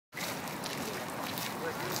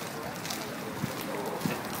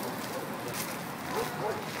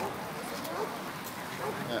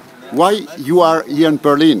Why you are here in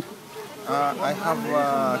Berlin? I have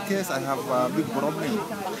a case. I have a big problem.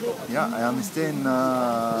 Yeah, I am staying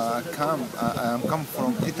camp. I am come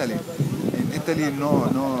from Italy. In Italy, no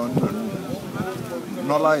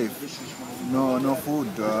life, no food,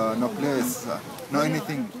 no place, no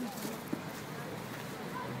anything.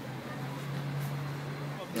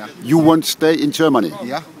 Yeah. You won't stay in Germany.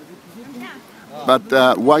 Yeah. But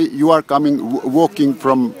why you are coming walking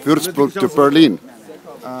from Würzburg to Berlin?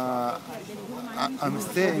 I'm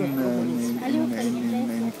staying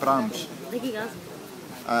in France.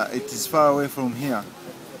 It is far away from here.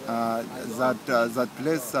 That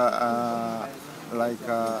place, I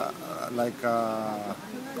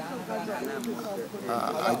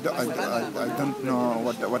don't know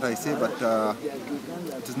what I say, but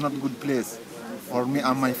it is not a good place for me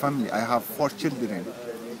and my family. I have 4 children.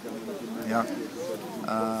 Yeah,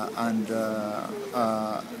 and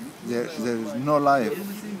there is no life,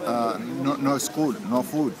 no school, no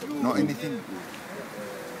food, no anything.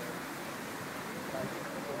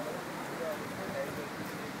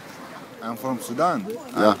 I'm from Sudan.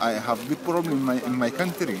 Yeah. I have big problem in my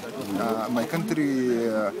country. My country,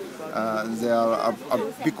 there are a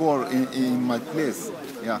big war in my place.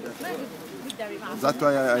 Yeah, that's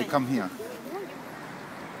why I come here.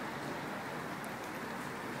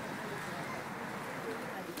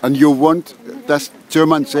 And you want, does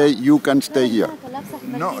German say you can stay here?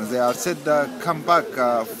 No, they are said come back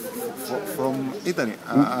from Italy.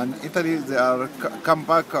 And Italy, they are come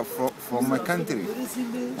back from my country.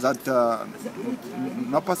 That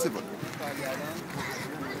not possible.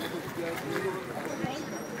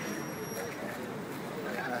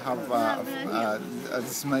 I have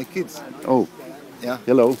this is my kids. Oh, Yeah.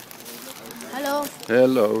 hello. Hello.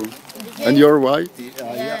 Hello. And your wife?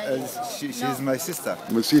 She's my sister.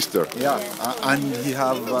 My sister. Yeah, and he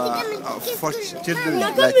have 4 children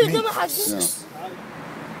like me. Yeah.